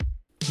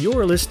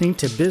You're listening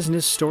to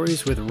Business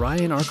Stories with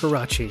Ryan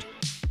Arcaracci,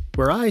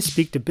 where I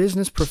speak to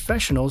business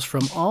professionals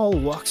from all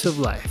walks of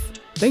life.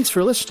 Thanks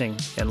for listening,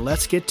 and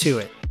let's get to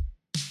it.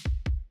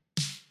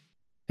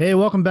 Hey,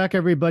 welcome back,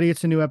 everybody.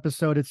 It's a new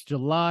episode. It's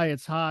July.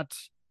 It's hot.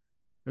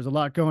 There's a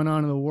lot going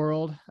on in the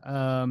world.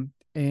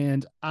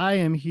 And I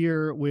am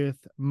here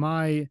with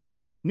my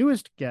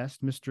newest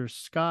guest, Mr.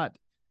 Scott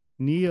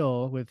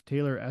Neal with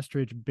Taylor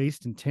Estridge,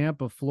 based in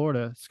Tampa,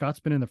 Florida.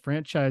 Scott's been in the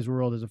franchise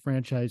world as a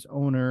franchise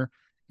owner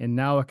and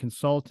now a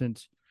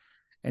consultant.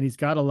 And he's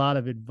got a lot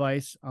of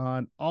advice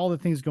on all the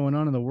things going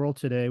on in the world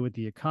today with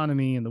the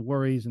economy and the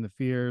worries and the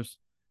fears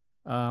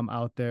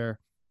out there.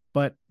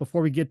 But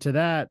before we get to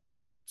that,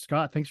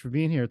 Scott, thanks for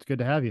being here. It's good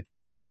to have you.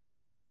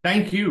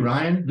 Thank you,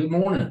 Ryan. Good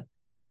morning.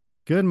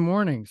 Good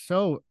morning.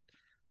 So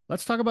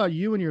let's talk about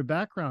you and your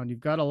background. You've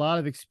got a lot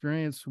of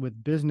experience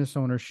with business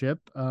ownership,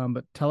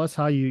 but tell us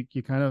how you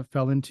kind of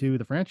fell into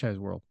the franchise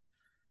world.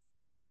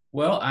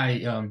 Well,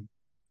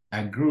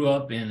 I grew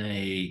up in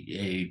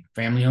a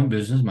family-owned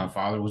business. My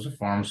father was a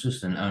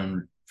pharmacist and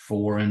owned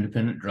 4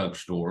 independent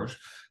drugstores.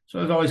 So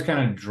I was always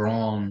kind of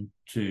drawn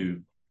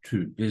to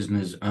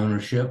business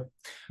ownership.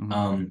 Mm-hmm.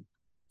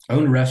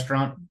 Owned a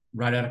restaurant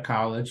right out of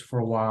college for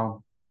a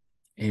while,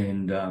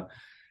 and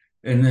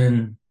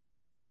then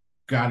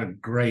got a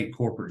great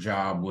corporate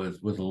job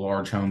with a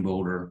large home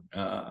builder,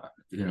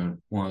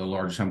 one of the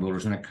largest home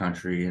builders in the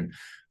country, and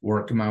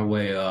working my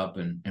way up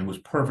and was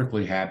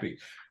perfectly happy.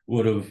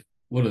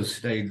 Would have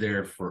stayed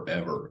there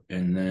forever.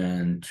 And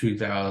then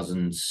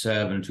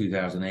 2007,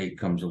 2008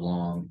 comes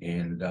along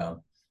and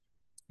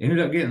ended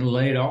up getting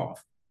laid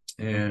off.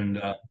 And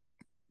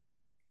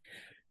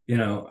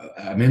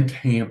I'm in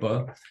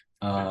Tampa.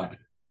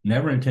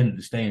 Never intended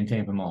to stay in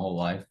Tampa my whole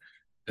life.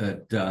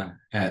 But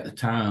at the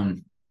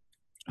time,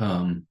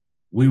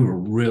 we were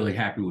really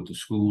happy with the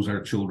schools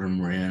our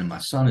children were in. And my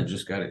son had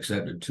just got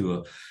accepted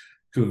to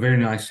a very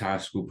nice high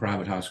school,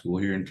 private high school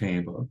here in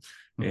Tampa,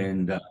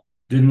 and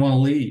didn't want to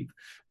leave.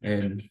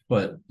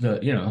 But the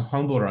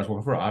home builder I was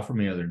working for offered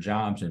me other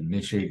jobs in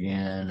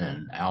Michigan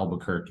and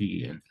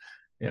Albuquerque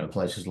and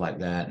places like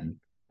that. And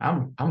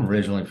I'm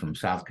originally from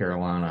South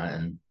Carolina,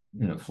 and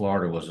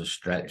Florida was a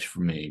stretch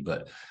for me,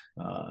 but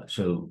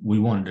so we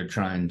wanted to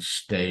try and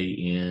stay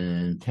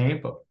in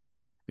Tampa.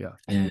 Yeah.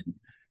 And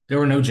there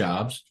were no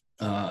jobs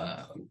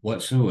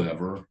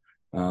whatsoever.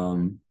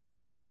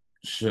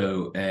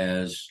 So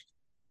as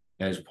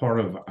part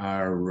of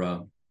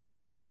our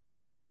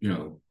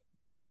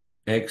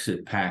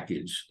exit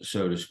package,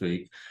 so to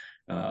speak,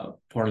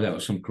 part of that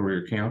was some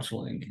career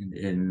counseling,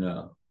 and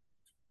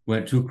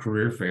went to a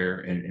career fair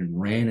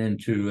and ran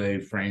into a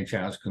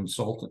franchise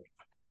consultant.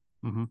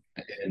 Mm-hmm.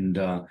 And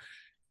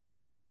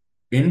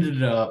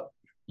ended up,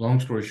 long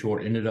story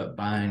short,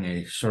 buying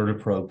a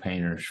CertaPro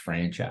Painters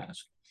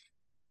franchise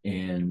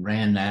and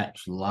ran that.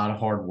 It's a lot of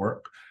hard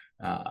work.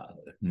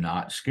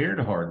 Not scared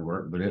of hard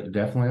work, but it was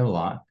definitely a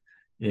lot.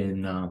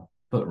 And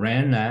but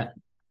ran that,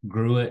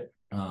 grew it,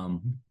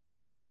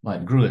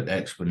 grew it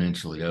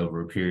exponentially over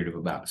a period of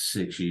about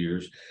 6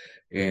 years,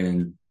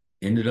 and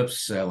ended up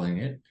selling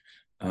it.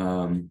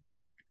 And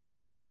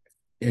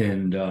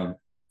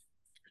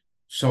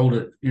sold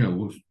it,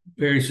 was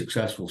very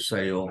successful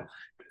sale,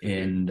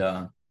 and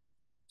then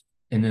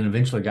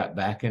eventually got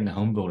back into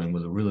home building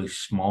with a really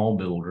small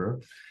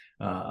builder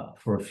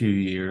for a few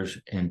years.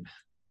 And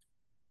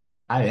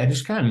I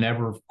just kind of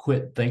never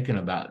quit thinking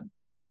about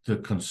the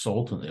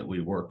consultant that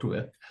we worked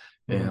with.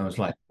 And I was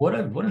like, what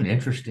an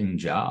interesting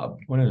job.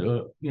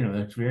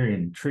 That's very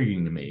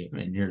intriguing to me. I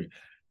mean,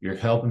 you're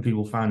helping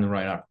people find the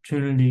right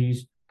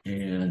opportunities,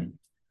 and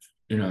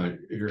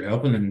you're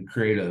helping them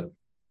create a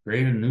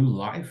new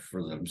life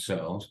for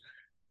themselves.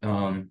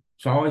 So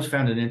I always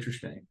found it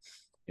interesting.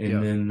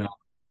 And then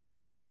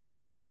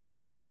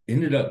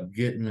ended up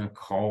getting a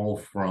call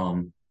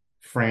from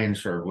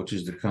FranServe, which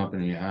is the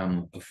company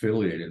I'm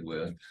affiliated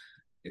with,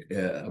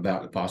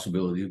 about the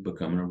possibility of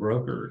becoming a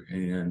broker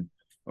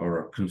or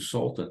a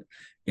consultant.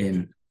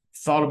 And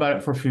thought about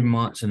it for a few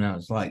months, and I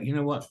was like, you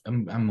know what,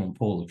 I'm gonna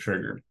pull the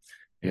trigger.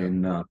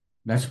 And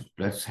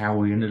that's how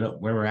we ended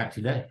up where we're at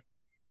today.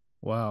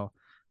 Wow.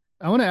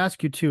 I want to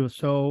ask you too.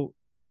 So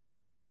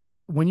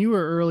when you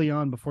were early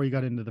on, before you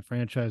got into the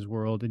franchise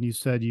world, and you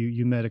said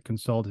you met a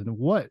consultant,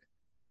 what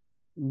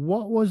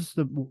was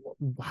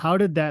how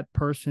did that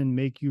person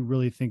make you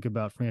really think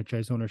about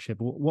franchise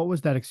ownership? What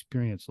was that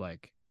experience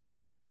like?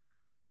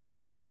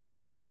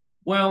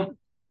 Well,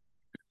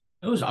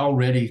 I was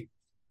already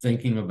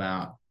thinking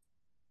about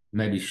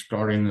maybe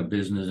starting a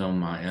business on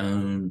my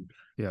own,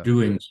 Yeah.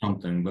 doing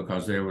something,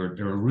 because there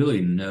were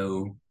really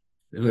no.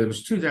 It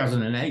was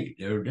 2008.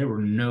 There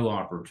were no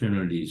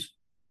opportunities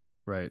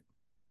Right.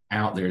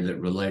 out there that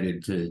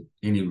related to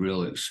any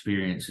real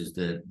experiences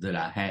that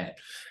I had.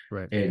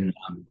 Right. And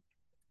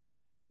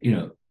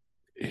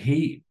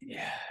he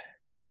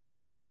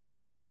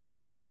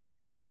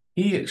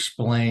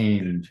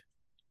explained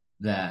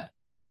that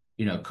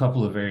a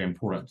couple of very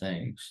important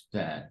things,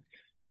 that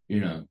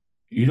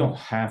you don't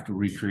have to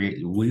recreate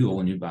the wheel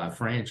when you buy a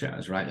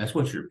franchise, right? That's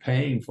what you're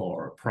paying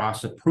for,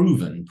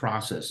 proven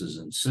processes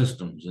and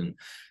systems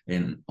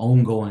and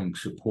ongoing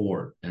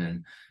support.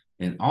 And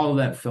all of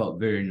that felt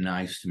very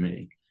nice to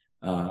me.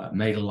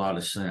 Made a lot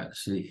of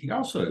sense. He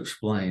also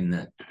explained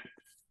that,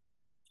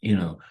 you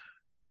know,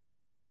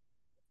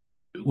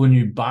 when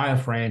you buy a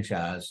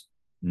franchise,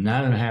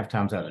 9.5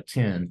 times out of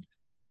 10,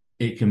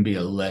 it can be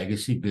a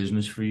legacy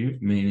business for you,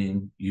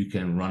 meaning you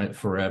can run it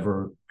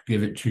forever,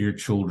 give it to your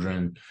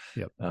children.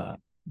 Yep.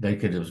 They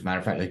could, as a matter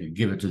of fact, they could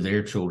give it to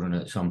their children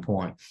at some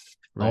point.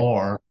 Right.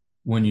 Or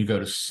when you go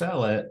to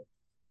sell it,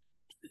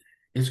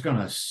 it's going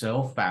to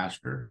sell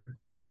faster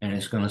and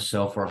it's going to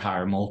sell for a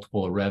higher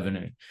multiple of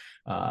revenue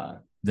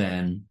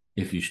than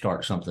if you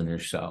start something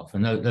yourself.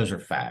 And those are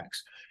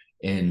facts.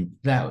 And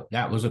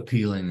that was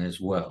appealing as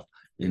well.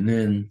 And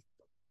then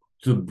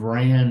the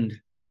brand,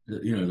 the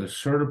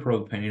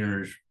CertaPro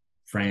Painters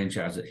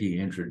franchise that he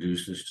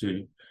introduced us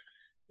to,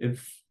 it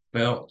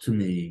felt to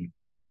me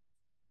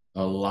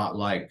a lot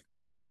like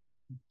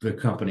the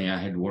company I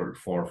had worked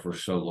for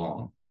so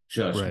long.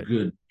 Just Right.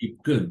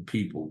 good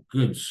people,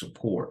 good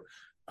support,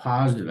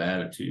 positive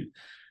attitude.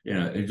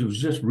 It was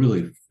just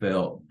really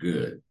felt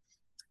good.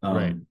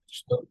 Right.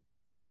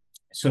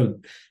 So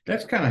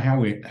that's kind of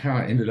how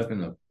I ended up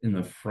in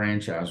the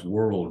franchise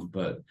world.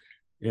 But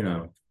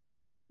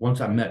once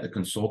I met the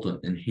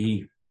consultant, and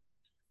he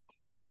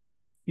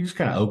just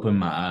kind of opened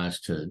my eyes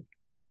to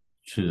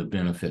the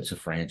benefits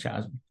of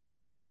franchising.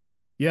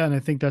 Yeah, and I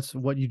think that's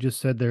what you just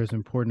said there is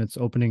important. It's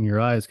opening your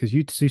eyes, because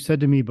you said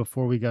to me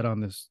before we got on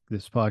this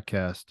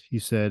podcast, you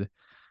said,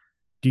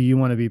 "Do you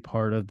want to be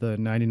part of the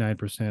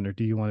 99% or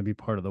do you want to be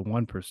part of the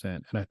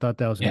 1%?" And I thought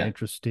that was an Yeah,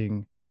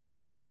 interesting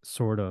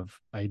sort of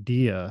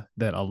idea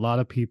that a lot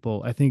of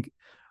people, I think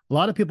a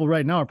lot of people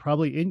right now are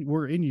probably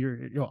are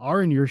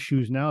in your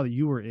shoes now that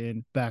you were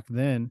in back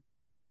then.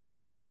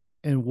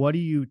 And what do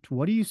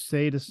you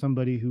say to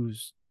somebody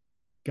who's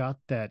got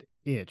that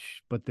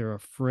itch, but they're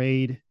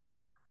afraid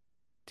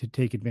to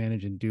take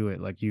advantage and do it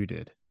like you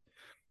did?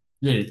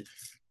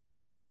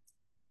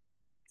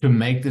 to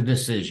make the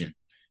decision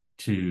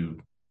to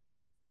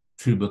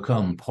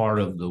become part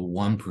of the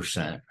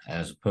 1%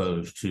 as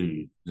opposed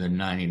to the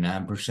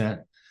 99%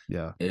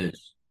 Yeah.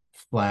 is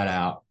flat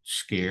out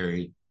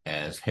scary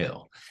as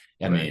hell.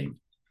 I Right. mean,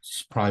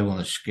 it's probably one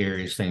of the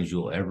scariest things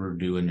you'll ever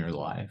do in your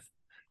life.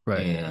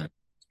 Right. And,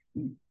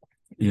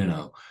 you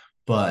know,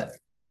 but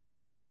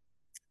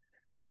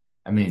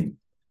I mean,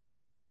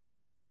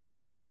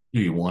 do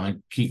you want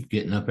to keep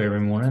getting up every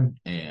morning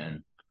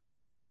and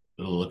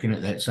looking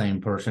at that same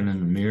person in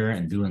the mirror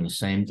and doing the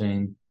same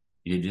thing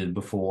you did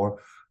before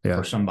for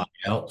Yeah. somebody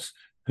else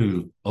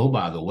who, oh,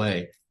 by the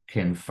way,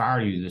 can fire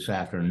you this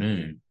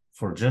afternoon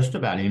for just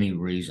about any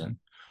reason?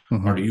 Or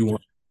Hmm. do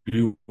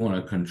you want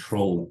to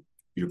control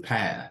your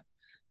path?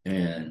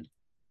 And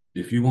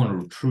if you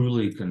want to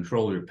truly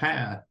control your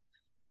path,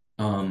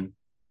 um,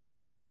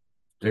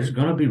 there's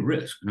going to be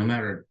risk no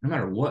matter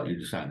what you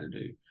decide to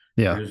do.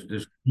 Yeah. There's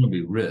going to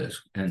be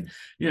risk. And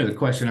the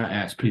question I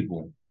ask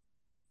people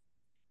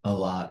a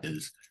lot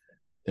is,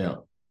 you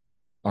know,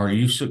 are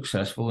you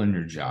successful in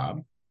your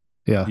job?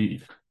 Yeah. Do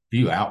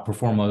you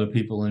outperform other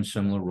people in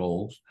similar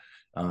roles?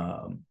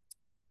 Um,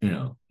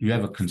 you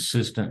have a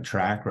consistent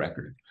track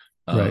record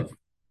Right. of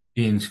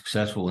being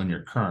successful in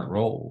your current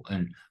role,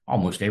 and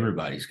almost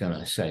everybody's going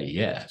to say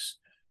yes.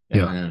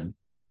 And Yeah. then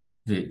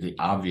the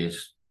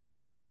obvious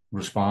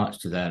response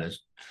to that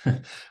is,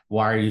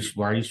 why are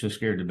you so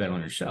scared to bet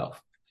on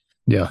yourself?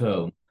 Yeah.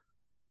 So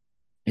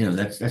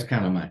that's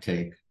kind of my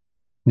take.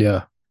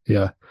 Yeah.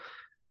 Yeah.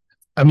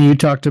 I mean, you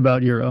talked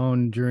about your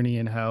own journey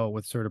and how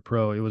with Certa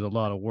Pro, it was a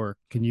lot of work.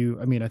 I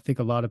mean, I think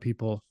a lot of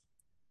people,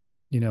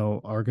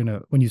 are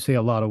gonna, when you say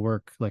a lot of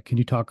work, like, can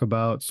you talk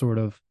about sort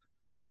of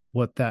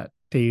what that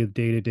day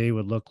to day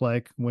would look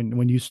like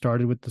when you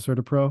started with the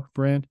Certa Pro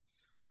brand?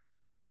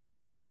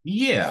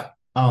 Yeah.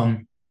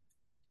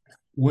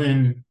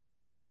 When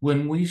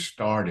we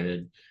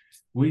started,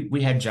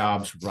 we had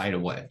jobs right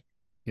away,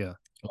 Yeah.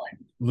 like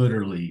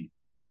literally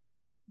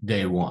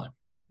day one.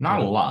 Not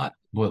a Yeah. lot,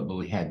 but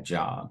we had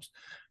jobs.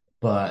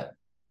 But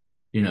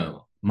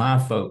my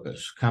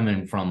focus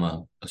coming from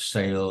a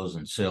sales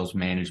and sales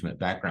management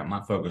background,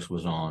 my focus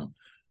was on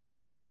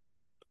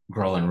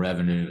growing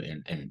revenue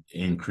and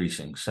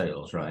increasing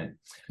sales, right?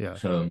 Yeah.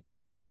 So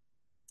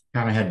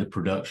kind of had the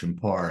production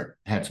part,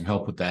 had some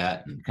help with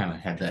that, and kind of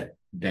had that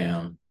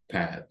down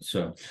pat.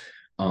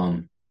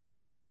 Um,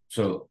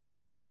 so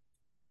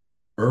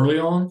early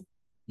on,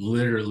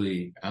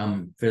 literally,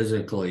 I'm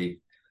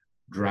physically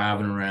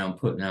driving around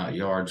putting out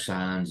yard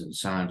signs and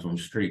signs on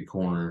street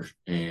corners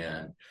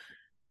and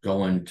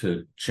going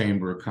to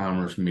chamber of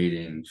commerce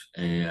meetings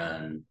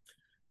and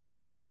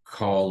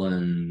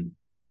calling,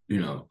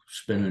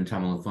 spending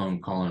time on the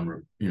phone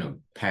calling,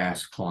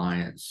 past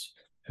clients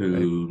Right.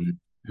 who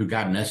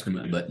got an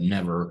estimate but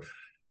never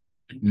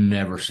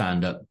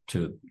signed up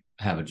to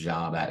have a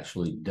job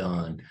actually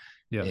done.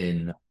 Yeah.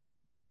 And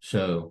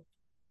so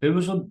it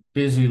was a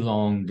busy,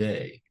 long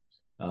day.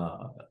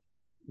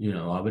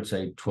 I would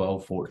say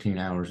 12, 14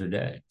 hours a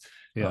day.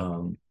 Yeah.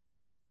 Um,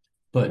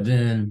 but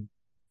then,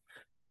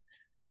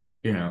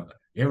 you know,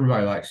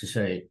 everybody likes to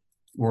say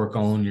work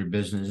on your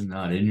business,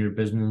 not in your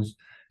business.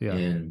 Yeah.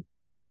 And,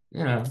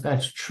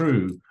 that's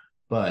true.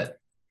 But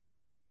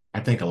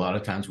I think a lot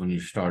of times when you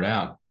start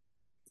out,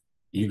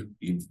 you've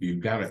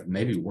got to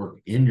maybe work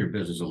in your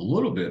business a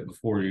little bit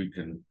before you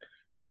can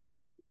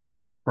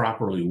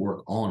properly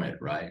work on it,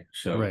 right?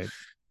 So Right.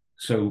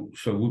 so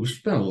we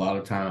spent a lot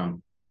of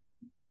time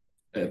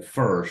at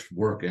first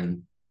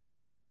working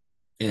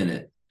in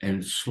it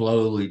and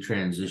slowly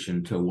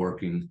transition to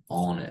working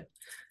on it.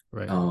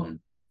 Right. Um,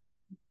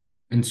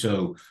 and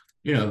so,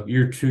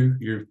 year two,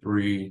 year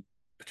three,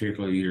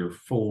 particularly year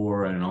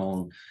four and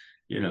on,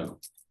 you know,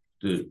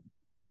 the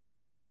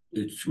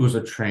it was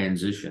a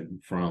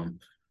transition from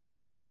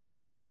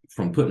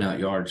putting out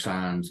yard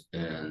signs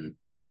and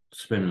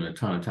spending a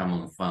ton of time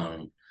on the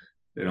phone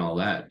and all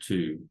that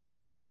to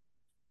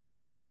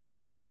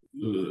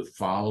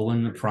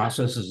following the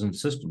processes and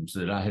systems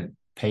that I had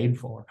paid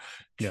for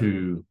Yeah.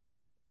 to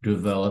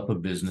develop a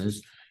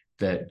business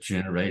that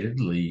generated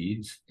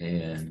leads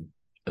and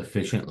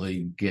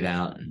efficiently get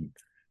out and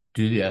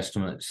do the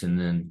estimates. And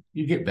then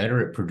you get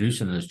better at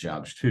producing those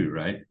jobs too,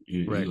 right?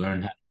 You Right.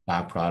 learn how to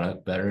buy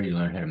product better, you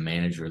learn how to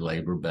manage your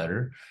labor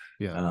better.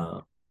 Yeah.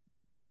 Uh,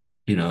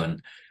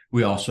 and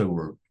we also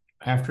were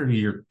after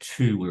year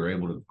two, we were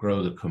able to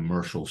grow the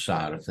commercial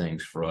side of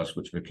things for us,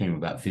 which became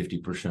about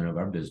 50% of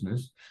our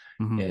business.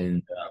 Hmm.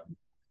 And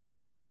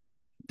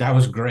that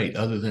was great.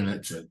 Other than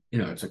it's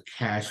a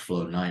cash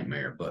flow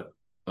nightmare, but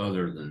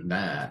other than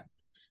that,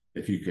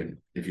 if you could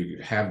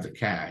have the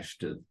cash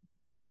to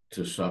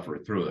suffer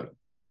through it,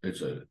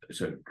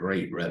 it's a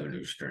great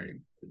revenue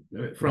stream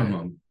Right.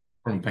 from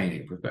a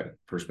painting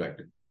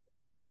perspective.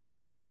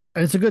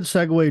 And it's a good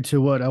segue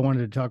to what I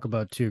wanted to talk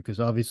about too, because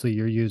obviously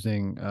you're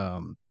using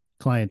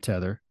client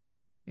tether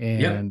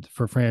Yep. and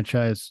for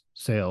franchise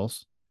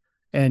sales,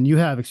 and you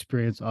have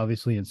experience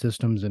obviously in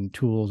systems and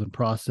tools and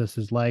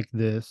processes like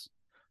this.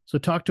 So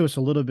talk to us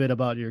a little bit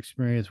about your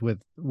experience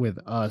with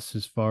us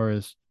as far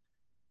as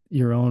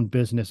your own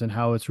business and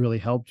how it's really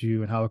helped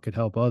you and how it could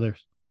help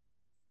others.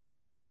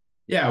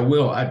 Yeah, I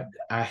will.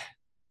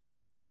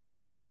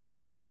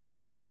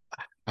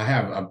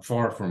 I'm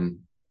far from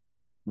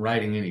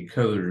writing any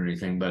code or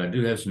anything, but I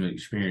do have some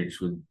experience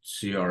with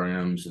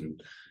CRMs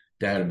and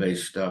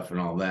database stuff and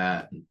all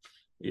that. And,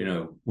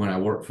 when I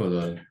worked for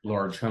the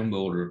large home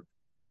builder,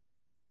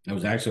 I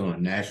was actually on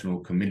a national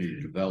committee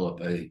to develop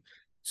a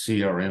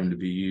CRM to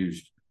be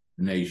used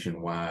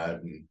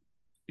nationwide,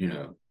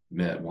 and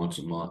met once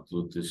a month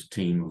with this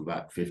team of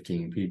about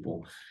 15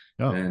 people.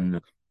 Oh, And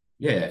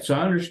yeah, so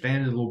I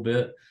understand it a little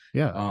bit.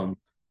 yeah.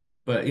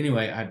 But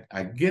anyway,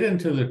 I get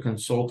into the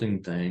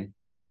consulting thing,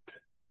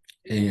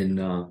 and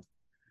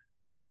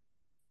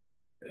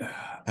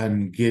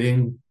I'm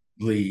getting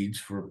leads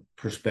for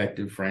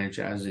prospective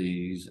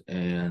franchisees,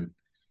 and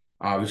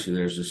obviously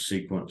there's a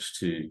sequence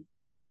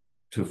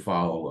to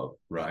follow up,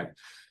 right?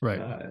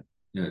 Right.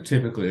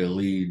 Typically a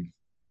lead,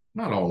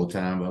 not all the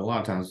time, but a lot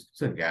of times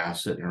it's a guy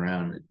sitting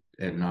around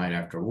at night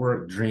after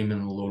work,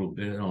 dreaming a little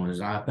bit on his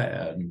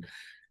iPad,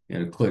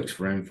 and clicks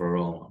for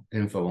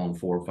info on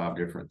 4 or 5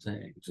 different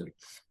things. And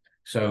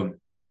so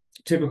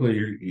typically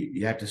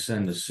you have to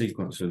send a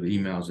sequence of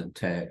emails and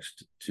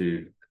text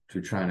to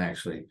try and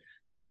actually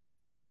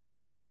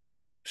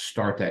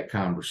start that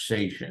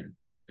conversation.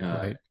 Uh,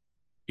 Right.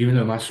 Even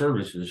though my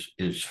service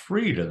is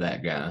free to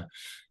that guy,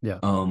 Yeah.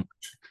 um,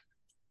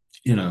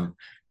 you know,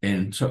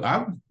 and so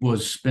I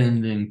was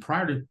spending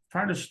prior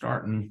to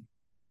starting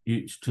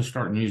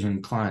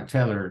using Client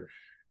Teller,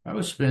 I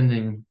was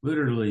spending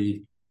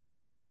literally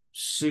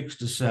 6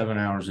 to 7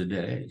 hours a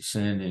day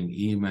sending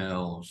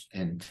emails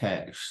and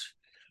texts.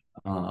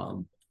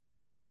 Um,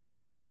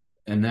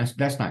 and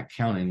that's not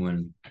counting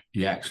when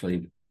you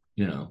actually,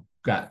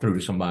 got through to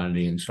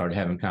somebody and started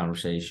having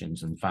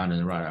conversations and finding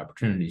the right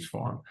opportunities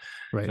for them.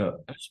 Right.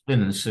 So I was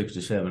spending 6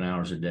 to 7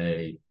 hours a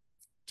day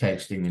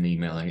texting and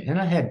emailing, and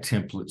I had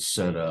templates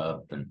set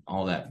up and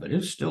all that, but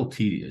it's still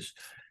tedious.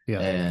 Yeah.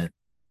 And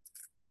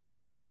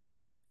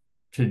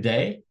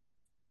today,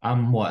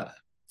 I'm what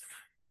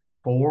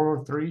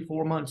 4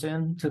 months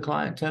into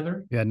Client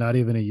Tether. Yeah. Not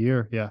even a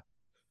year. Yeah.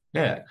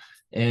 Yeah,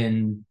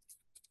 and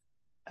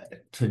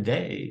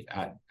today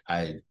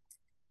I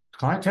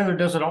Client Tether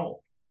does it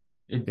all.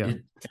 Yeah.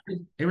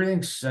 It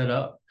everything's set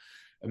up.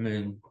 I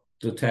mean,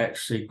 the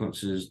text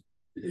sequences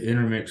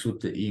intermix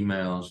with the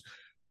emails.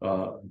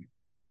 Uh,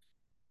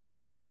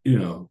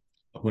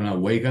 when I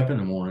wake up in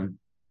the morning,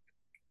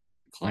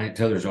 Client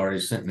Teller's already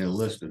sent me a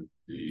list of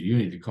you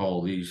need to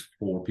call these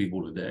 4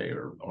 people today,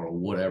 or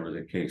whatever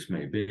the case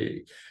may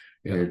be.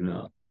 Yeah.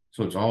 And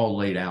so it's all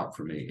laid out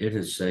for me. It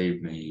has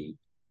saved me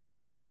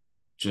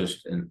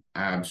just an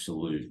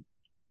absolute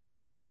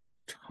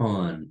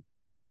ton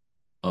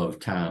of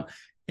time.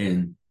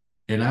 And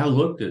I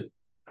looked at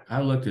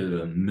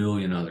a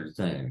million other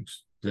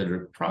things that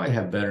are probably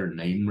have better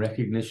name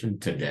recognition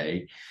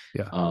today.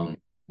 Yeah. Um,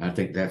 I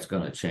think that's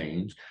going to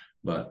change.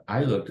 but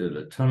I looked at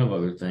a ton of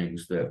other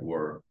things that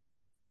were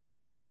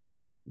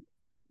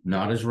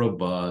not as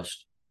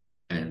robust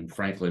and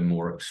frankly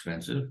more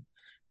expensive.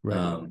 Right.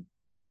 Um,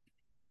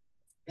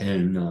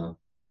 and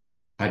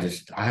I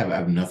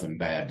have nothing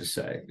bad to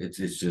say.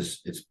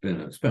 It's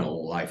been a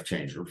life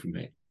changer for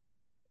me.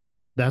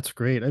 That's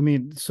great. I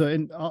mean, so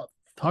and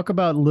talk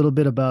about a little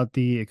bit about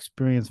the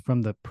experience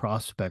from the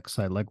prospect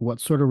side. Like,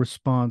 what sort of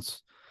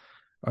response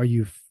are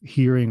you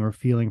hearing or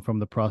feeling from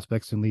the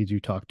prospects and leads you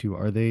talk to?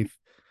 Are they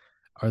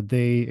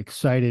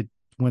excited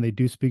when they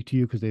do speak to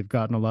you because they've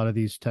gotten a lot of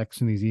these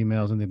texts and these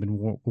emails and they've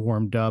been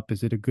warmed up?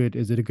 Is it a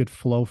good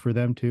flow for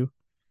them too?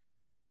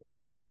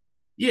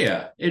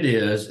 Yeah, it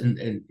is.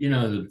 And you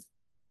know,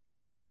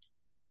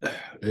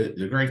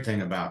 the great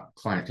thing about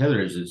client tether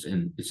is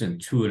it's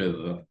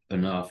intuitive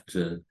enough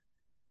to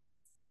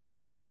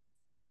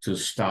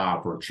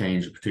stop or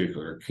change a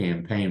particular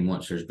campaign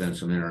once there's been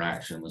some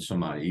interaction with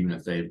somebody, even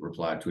if they've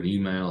replied to an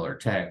email or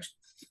text,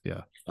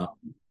 Yeah. uh,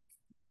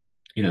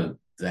 you know,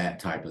 that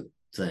type of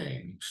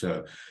thing.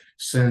 So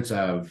since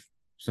I've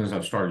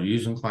started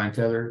using client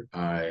tether,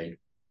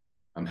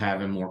 I'm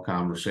having more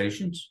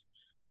conversations.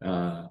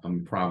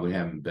 I'm probably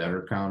having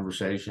better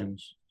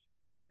conversations,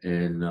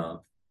 and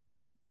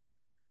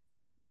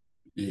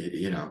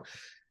you know,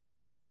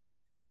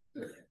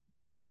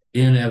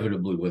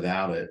 inevitably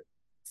without it,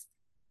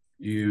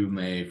 you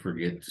may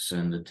forget to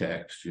send a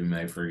text. You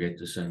may forget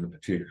to send a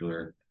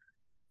particular,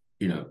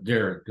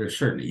 there's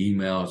certain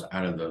emails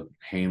out of the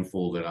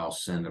handful that I'll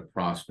send a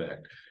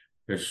prospect.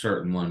 There's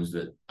certain ones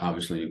that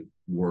obviously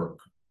work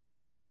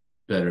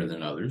better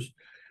than others.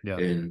 Yeah.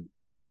 And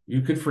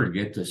you could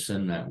forget to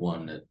send that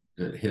one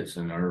that hits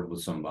a nerve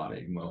with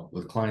somebody. Well,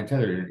 with client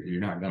tether, you're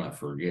not going to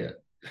forget.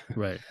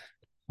 Right.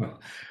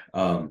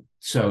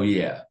 So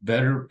yeah,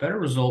 better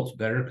results,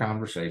 better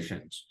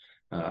conversations,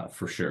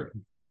 for sure.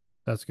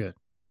 That's good.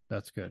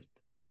 That's good.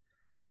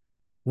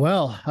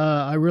 Well,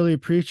 I really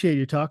appreciate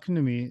you talking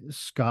to me,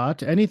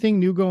 Scott. Anything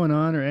new going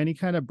on or any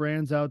kind of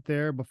brands out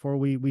there before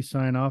we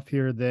sign off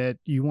here that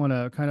you want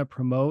to kind of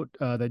promote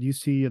that you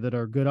see that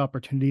are good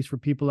opportunities for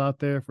people out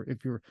there? For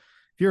if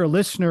you're a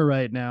listener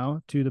right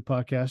now to the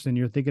podcast and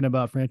you're thinking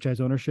about franchise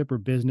ownership or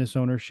business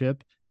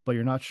ownership, but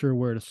you're not sure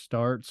where to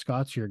start,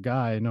 Scott's your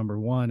guy, number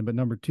one. But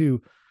number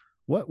two,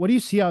 what do you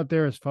see out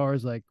there as far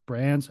as like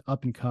brands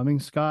up and coming,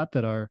 Scott,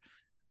 that are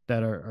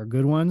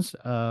good ones?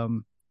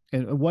 And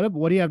what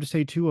do you have to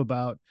say too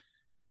about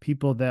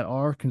people that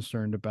are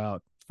concerned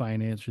about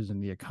finances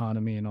and the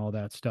economy and all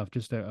that stuff?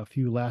 Just a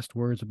few last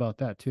words about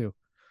that too.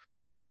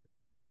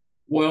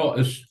 Well,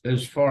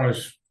 as far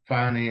as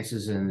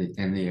finances and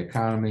the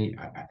economy,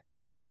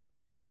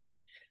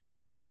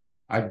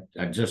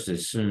 I just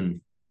as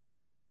soon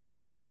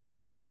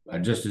I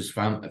just as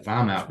if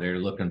I'm out there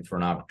looking for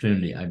an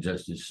opportunity, I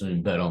just as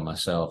soon bet on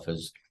myself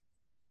as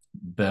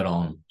bet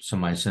on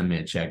somebody send me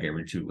a check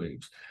every 2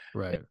 weeks.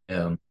 Right.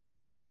 Um,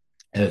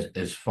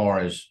 as far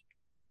as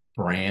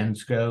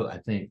brands go, I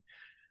think,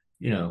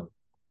 you know,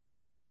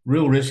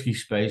 real risky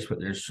space, but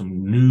there's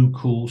some new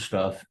cool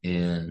stuff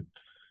in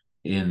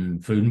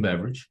food and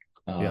beverage.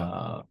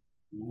 Yeah.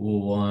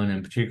 One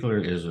in particular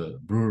is a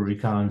brewery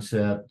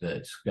concept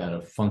that's got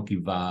a funky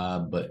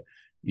vibe, but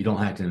you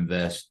don't have to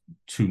invest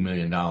 $2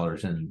 million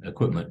in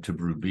equipment to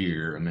brew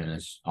beer. I mean,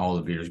 it's all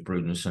the beer is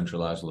brewed in a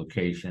centralized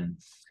location.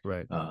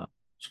 Right.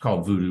 It's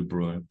called Voodoo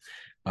Brewing.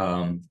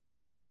 Um,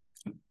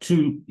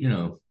 two, you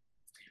know,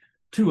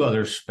 two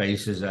other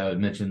spaces I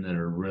would mention that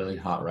are really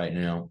hot right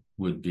now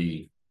would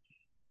be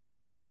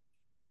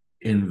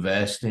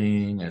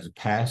investing as a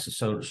passive,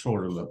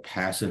 sort of a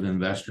passive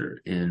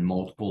investor in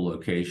multiple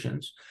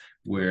locations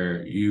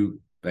where you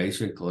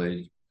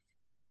basically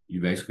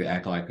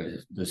act like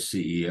the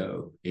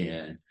CEO,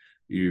 and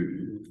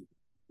you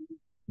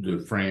the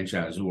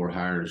franchisor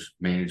hires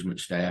management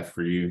staff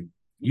for you.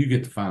 You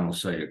get the final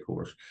say, of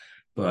course,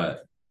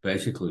 but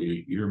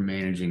basically you're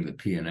managing the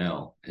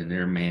P&L and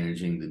they're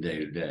managing the day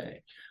to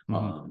day.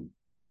 Hmm.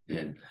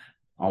 And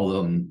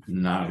although I'm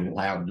not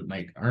allowed to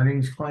make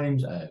earnings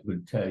claims, I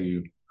would tell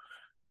you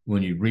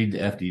when you read the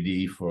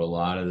FDD for a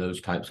lot of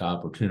those types of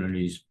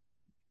opportunities,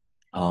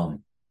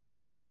 um,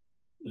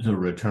 the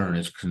return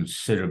is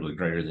considerably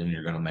greater than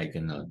you're going to make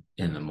in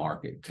the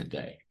market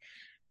today.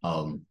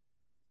 Um,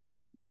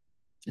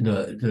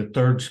 the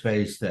third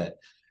space that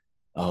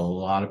a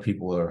lot of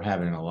people are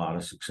having a lot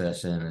of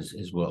success in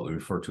is what we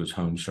refer to as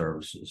home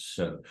services.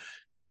 So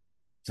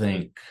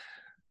think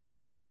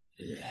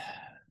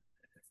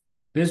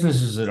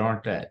businesses that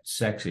aren't that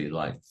sexy,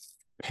 like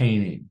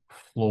painting,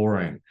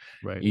 flooring,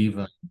 Right.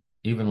 even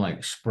even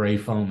like spray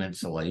foam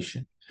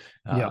insulation,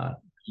 Yep. uh,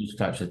 these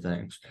types of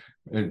things.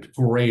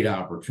 Great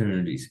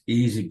opportunities,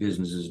 easy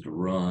businesses to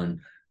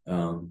run.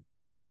 Um,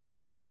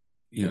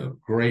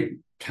 Great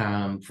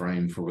time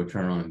frame for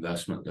return on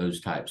investment, those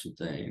types of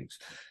things.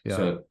 Yeah.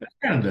 So that's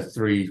kind of the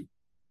three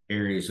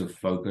areas of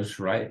focus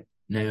right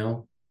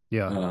now.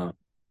 Yeah. Uh,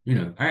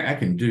 I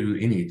can do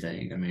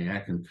anything. I mean, I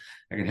can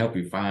help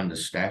you find a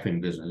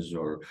staffing business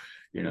or,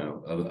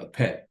 a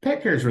pet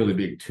care is really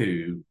big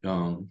too,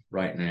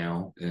 right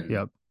now. And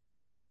Yep.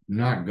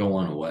 not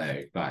going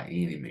away by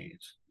any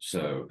means.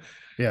 So,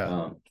 Yeah.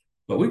 um,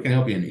 but we can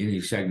help you in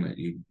any segment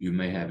you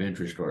may have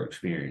interest or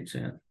experience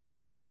in.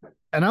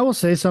 And I will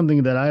say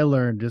something that I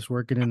learned just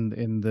working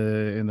in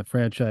the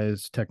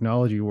franchise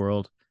technology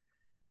world.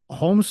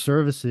 Home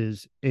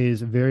services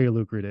is very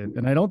lucrative,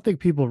 and I don't think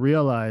people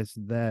realize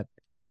that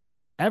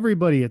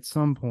everybody at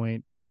some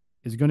point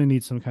is going to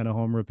need some kind of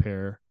home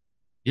repair,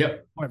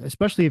 Yep.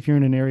 especially if you're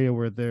in an area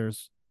where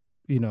there's,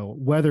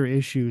 weather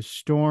issues,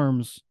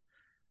 storms,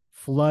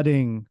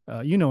 flooding.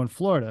 In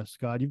Florida,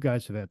 Scott, you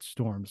guys have had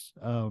storms.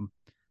 Oh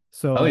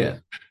So yeah.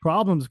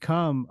 problems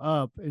come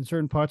up in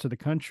certain parts of the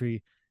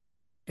country,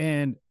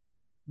 and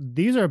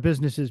these are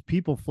businesses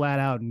people flat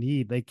out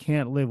need. They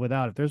can't live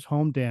without. If there's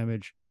home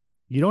damage,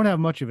 you don't have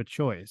much of a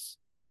choice,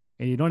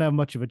 and you don't have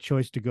much of a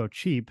choice to go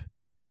cheap.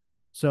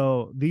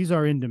 So these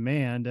are in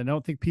demand, and I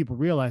don't think people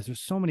realize there's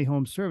so many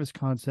home service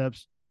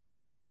concepts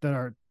that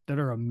are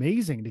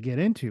amazing to get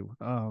into.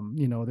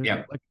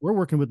 Yep. Like we're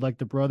working with like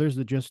the brothers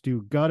that just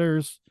do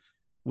gutters.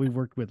 We've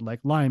worked with like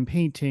lime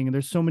painting, and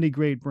there's so many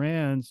great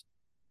brands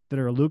that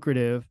are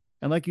lucrative.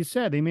 And like you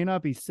said, they may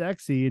not be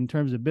sexy in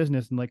terms of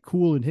business and like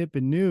cool and hip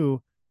and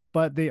new,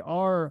 but they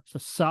are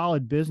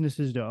solid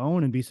businesses to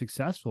own and be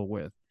successful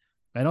with.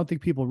 I don't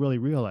think people really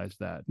realize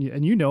that.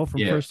 And from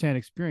Yeah. firsthand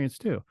experience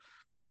too.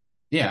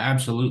 Yeah,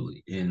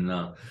 absolutely. And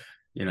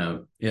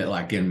yeah,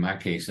 like in my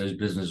case, those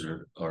businesses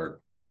are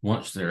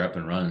once they're up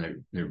and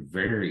running, they're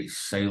very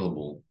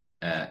saleable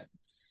at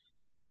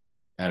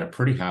a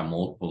pretty high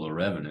multiple of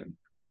revenue.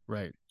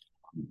 Right.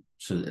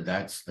 So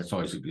that's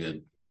always a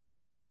good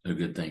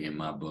thing in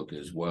my book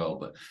as well.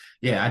 But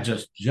yeah, I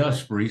just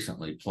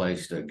recently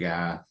placed a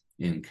guy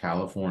in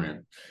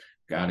California,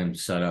 got him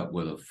set up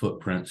with a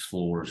Footprints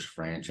Floors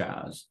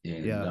franchise,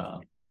 and Yeah.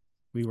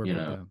 We work you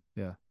with know, them.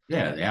 Yeah.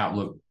 yeah, the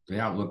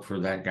outlook for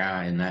that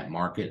guy in that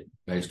market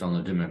based on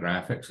the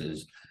demographics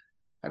is,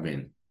 I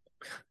mean,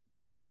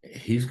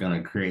 he's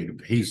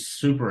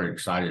super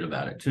excited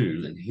about it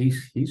too, and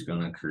he's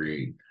going to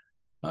create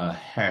a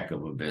heck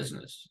of a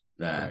business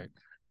that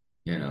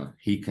Right.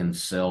 he can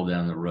sell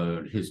down the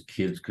road. His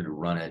kids could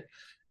run it.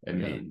 I Yeah.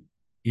 mean,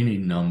 any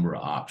number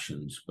of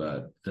options,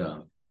 but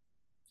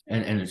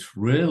and it's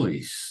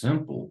really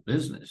simple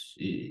business.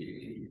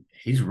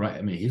 He's right.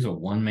 I mean, he's a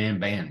one man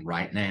band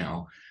right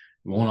now.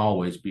 It won't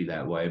always be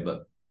that way,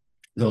 but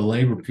the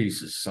labor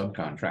piece is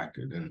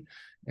subcontracted,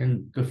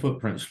 and the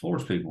Footprints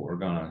Floors people are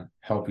going to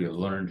help you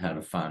learn how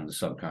to find the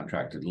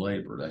subcontracted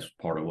labor. That's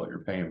part of what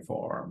you're paying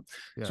for.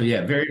 So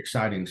Yeah. yeah, very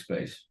exciting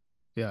space.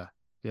 Yeah.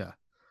 Yeah.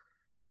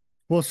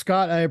 Well,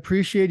 Scott, I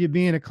appreciate you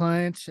being a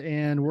client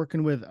and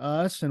working with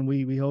us, and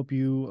we hope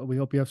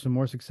you have some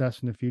more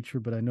success in the future.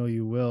 But I know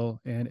you will.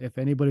 And if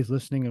anybody's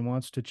listening and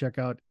wants to check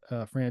out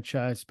a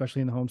franchise, especially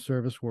in the home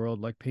service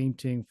world, like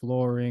painting,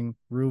 flooring,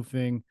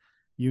 roofing,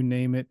 you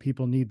name it,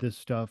 people need this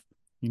stuff.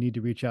 You need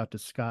to reach out to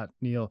Scott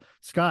Neal.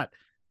 Scott,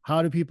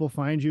 how do people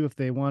find you if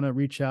they want to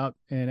reach out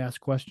and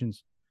ask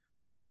questions?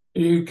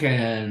 You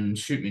can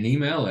shoot me an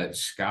email at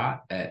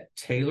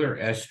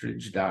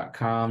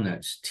scott@taylorestridge.com.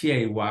 That's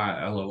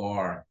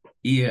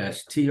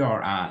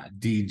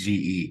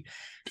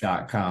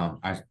TAYLORESTRIDGE.com.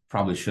 I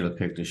probably should have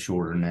picked a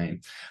shorter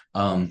name.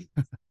 Um,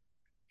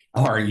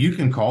 or you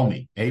can call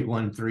me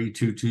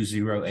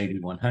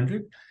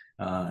 813-220-8100.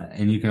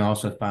 And you can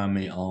also find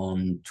me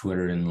on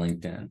Twitter and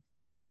LinkedIn.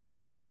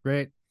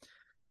 Great.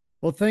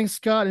 Well, thanks,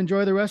 Scott.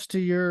 Enjoy the rest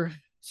of your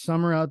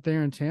summer out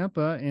there in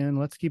Tampa, and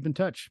let's keep in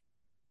touch.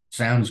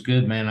 Sounds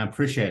good, man. I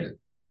appreciate it.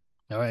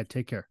 All right.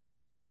 Take care.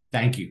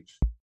 Thank you.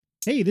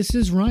 Hey, this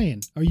is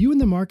Ryan. Are you in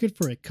the market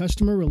for a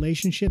customer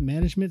relationship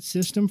management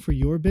system for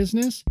your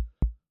business?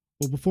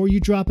 Well, before you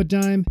drop a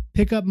dime,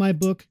 pick up my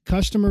book,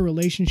 Customer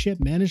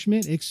Relationship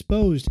Management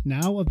Exposed,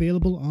 now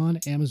available on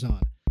Amazon.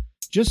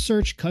 Just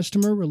search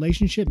Customer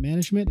Relationship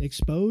Management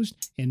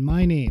Exposed and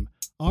my name,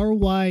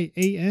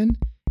 RyanArcoraci.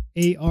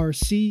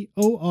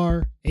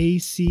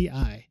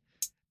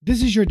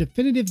 This is your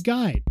definitive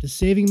guide to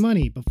saving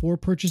money before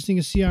purchasing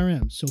a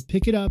CRM, so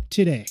pick it up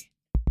today.